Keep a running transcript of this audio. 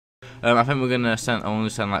I think we're gonna only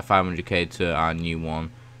send like 500k to our new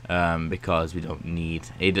one, because we don't need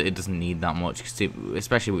it. It doesn't need that much,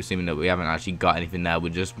 especially assuming that we haven't actually got anything there. We're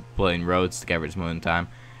just putting roads together at this moment in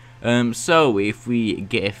time. So if we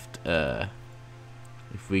gift that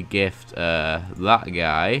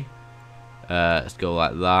guy, let's go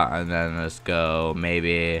like that, and then let's go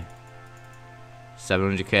maybe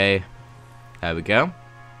 700k. There we go.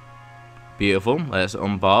 Beautiful. Let's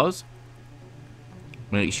unpause.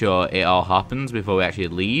 Make sure it all happens before we actually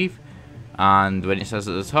leave, and when it says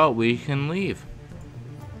at the top, we can leave.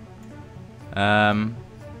 It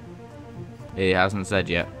hasn't said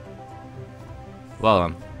yet.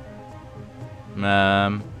 Well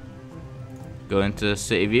then. Go into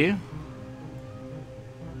city view.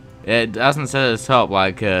 It hasn't said at the top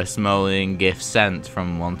like Smoling gift sent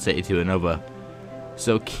from one city to another,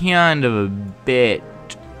 so kind of a bit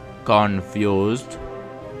confused.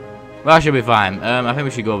 Well, that should be fine. I think we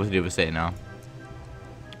should go over to the other city now.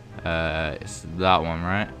 It's that one,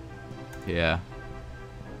 right? Yeah.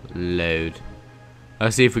 Load.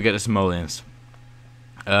 Let's see if we get the simoleons.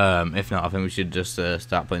 If not, I think we should just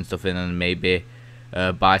start putting stuff in and maybe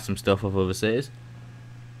buy some stuff off other cities.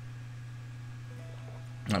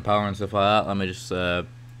 Like power and stuff like that. Let me just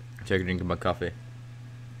take a drink of my coffee.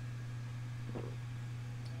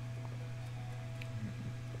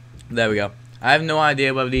 There we go. I have no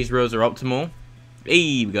idea whether these roads are optimal.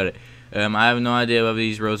 Hey, we got it. I have no idea whether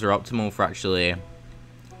these roads are optimal for actually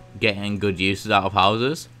getting good uses out of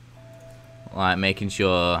houses. Like making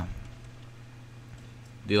sure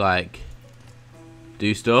they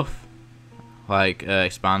do stuff. Like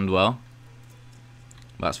expand well.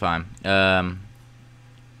 That's fine.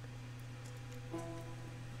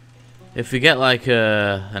 If we get like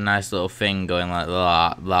a nice little thing going like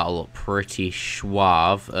that, that'll look pretty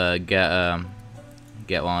suave. Get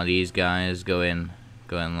one of these guys going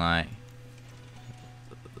like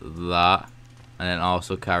that, and then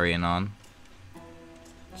also carrying on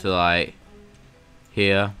to like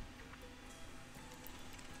here,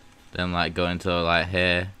 then like going to like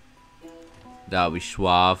here. That'll be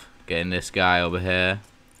suave. Getting this guy over here,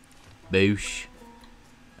 boosh.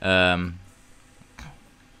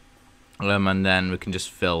 And then we can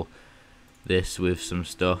just fill this with some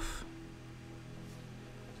stuff,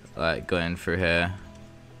 like going through here.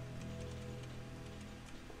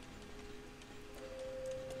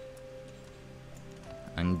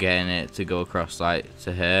 And getting it to go across like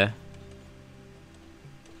to here.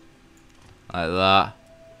 Like that.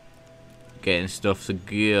 Getting stuff to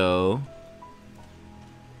go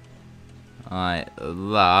like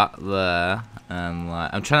that there. And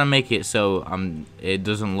like, I'm trying to make it so it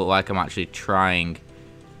doesn't look like I'm actually trying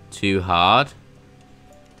too hard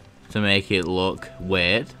to make it look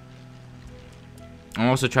weird. I'm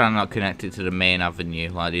also trying to not connect it to the main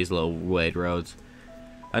avenue, like these little weird roads.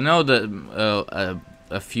 I know that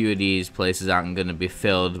a few of these places aren't going to be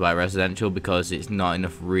filled by residential because it's not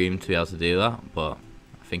enough room to be able to do that, but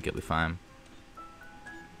I think it'll be fine.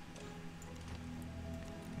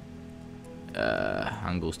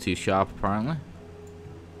 Angle's too sharp apparently.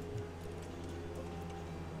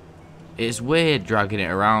 It's weird dragging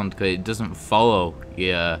it around because it doesn't follow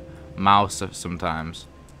your mouse sometimes.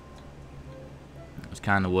 It's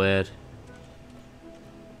kind of weird.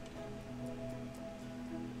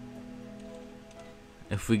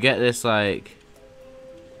 If we get this like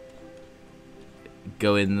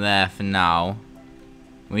going there for now,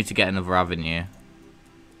 we need to get another avenue.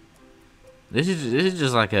 This is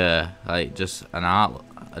just like just an art,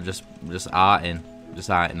 just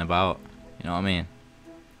arting about. You know what I mean?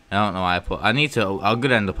 I don't know why I'm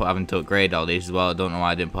gonna end up having to upgrade all these as well. I don't know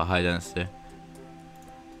why I didn't put high density.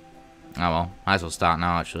 Oh well, might as well start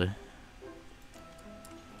now actually.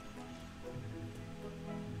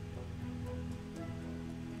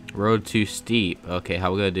 Road too steep. Okay, how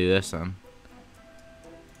are we gonna do this then?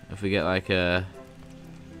 If we get like a...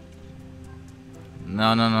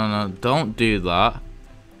 No, don't do that.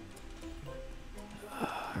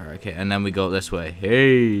 Okay, and then we go this way.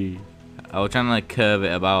 Hey! I was trying to like curve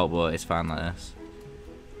it about, but it's fine like this.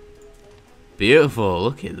 Beautiful,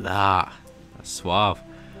 look at that. That's suave.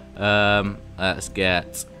 Let's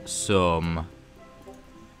get some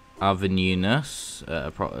avenue-ness.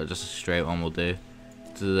 Just a straight one will do.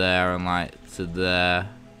 To there and like to there.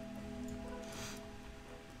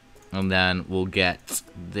 And then we'll get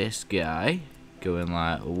this guy going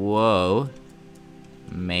like, whoa,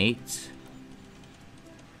 mate.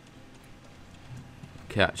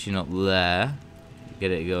 Catching up there.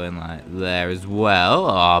 Get it going like there as well.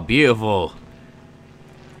 Oh, beautiful.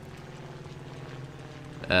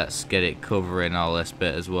 Let's get it covering all this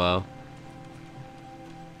bit as well.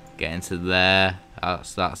 Get into there.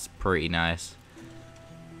 That's pretty nice.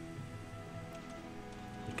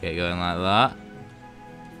 Okay, going like that.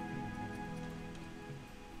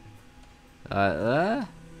 Like there.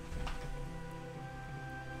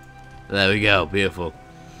 There we go. Beautiful.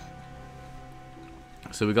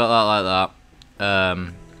 So we got that like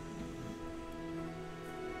that.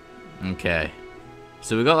 Okay.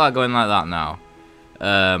 So we got that going like that now.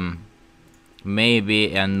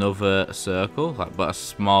 Maybe another circle, like, but a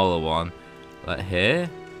smaller one, like here.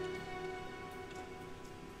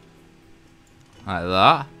 Like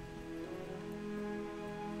that.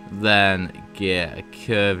 Then get a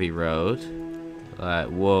curvy road. Like,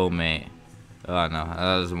 whoa, mate. Oh no, that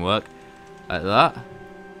doesn't work. Like that.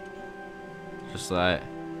 Just like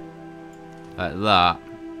that.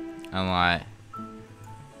 And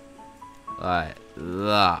like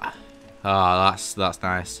that. Oh, that's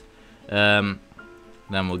nice. Then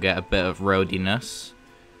we'll get a bit of roadiness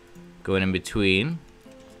going in between.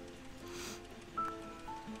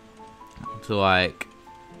 To like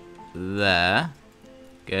there.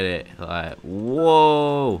 Get it like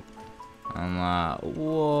whoa. And like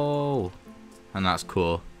whoa. And that's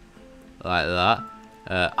cool. Like that.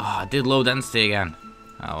 Oh, I did low density again.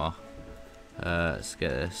 Oh well. Let's get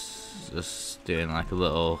this. Just doing like a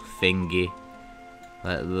little thingy.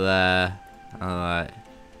 Like there.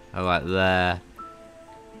 I like there.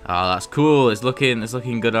 Oh, that's cool. It's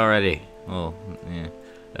looking good already. Oh, yeah.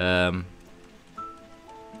 And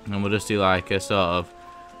we'll just do like a sort of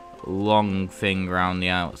long thing around the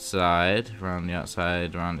outside, around the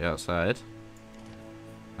outside. Like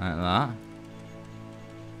that.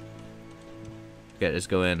 Get this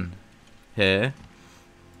going here.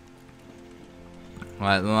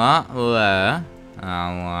 Like that there.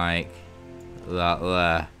 And like that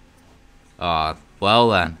there. Oh, well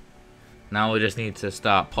then. Now we just need to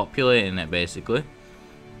start populating it, basically.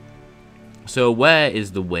 So where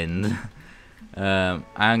is the wind? I'm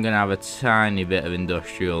going to have a tiny bit of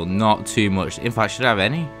industrial, not too much. In fact, should I have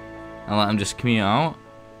any? And let them just commute out?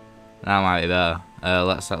 That might be better.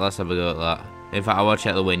 Let's have a go at that. In fact, I will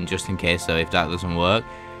check the wind just in case, so if that doesn't work.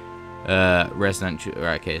 Residential,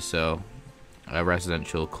 right, okay, so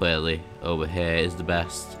residential clearly over here is the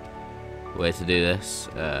best way to do this.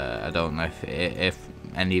 I don't know if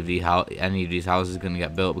any of these houses are going to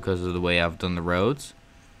get built because of the way I've done the roads.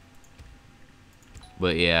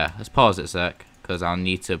 But yeah, let's pause it a sec, because I'll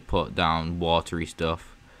need to put down watery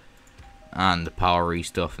stuff and the powery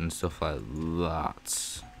stuff and stuff like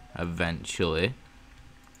that eventually.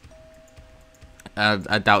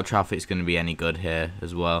 I doubt traffic's going to be any good here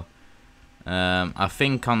as well. I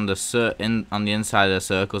think on the inside of the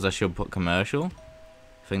circles I should put commercial.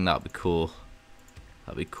 I think that'd be cool.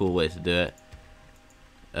 That'd be a cool way to do it.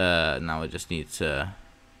 Now we just need to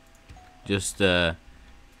do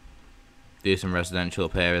some residential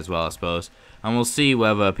up here as well, I suppose. And we'll see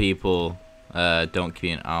whether people don't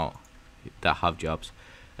commute out that have jobs.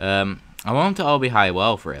 I want them to all be high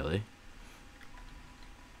wealth, really.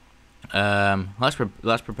 Let's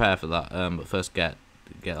prepare for that. But first get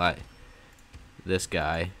like this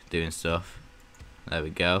guy doing stuff. There we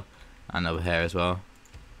go. And over here as well.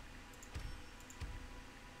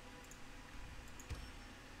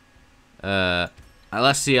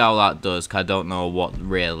 Let's see how that does, 'cause I don't know what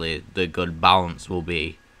really the good balance will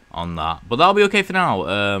be on that. But that'll be okay for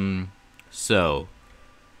now. So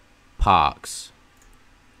parks.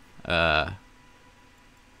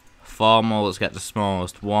 Formal, let's get the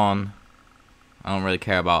smallest one. I don't really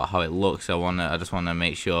care about how it looks. I just wanna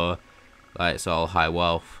make sure that it's all high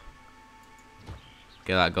wealth.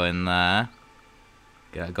 Get that going there.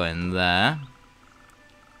 Get that going there.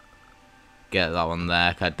 Get that one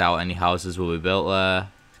there. I doubt any houses will be built there.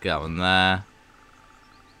 Let's get that one there.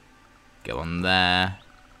 Get one there.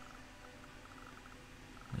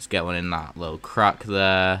 Let's get one in that little crack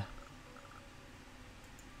there.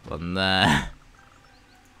 One there.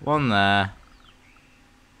 One there.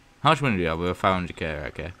 How much money do we have? We have 500k,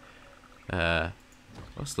 okay.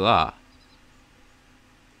 What's that?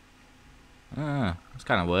 That's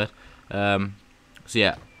kind of weird. So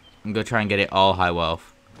yeah, I'm gonna try and get it all high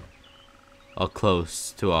wealth. Or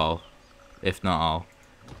close to all, if not all.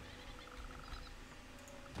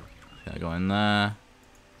 Gotta go in there.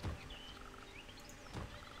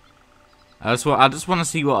 I just want to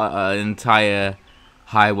see what an entire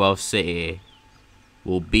high wealth city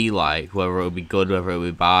will be like. Whether it will be good, whether it will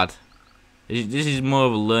be bad. This is more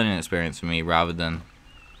of a learning experience for me rather than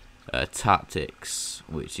tactics,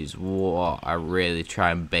 which is what I really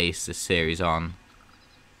try and base this series on.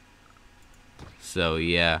 So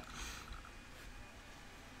yeah.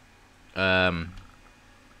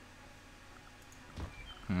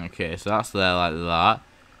 Okay, so that's there like that.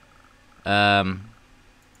 There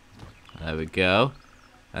we go.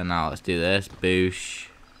 And now let's do this. Boosh.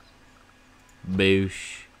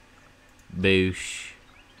 Boosh. Boosh.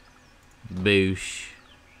 Boosh.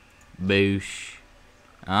 Boosh.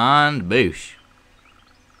 And boosh.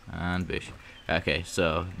 And boosh. Okay,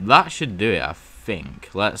 so that should do it, I think.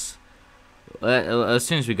 As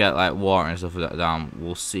soon as we get like water and stuff like that down,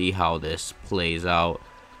 we'll see how this plays out.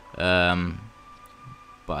 But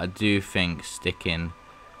I do think sticking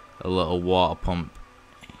a little water pump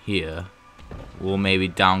here will maybe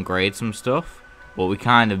downgrade some stuff, but we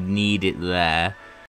kind of need it there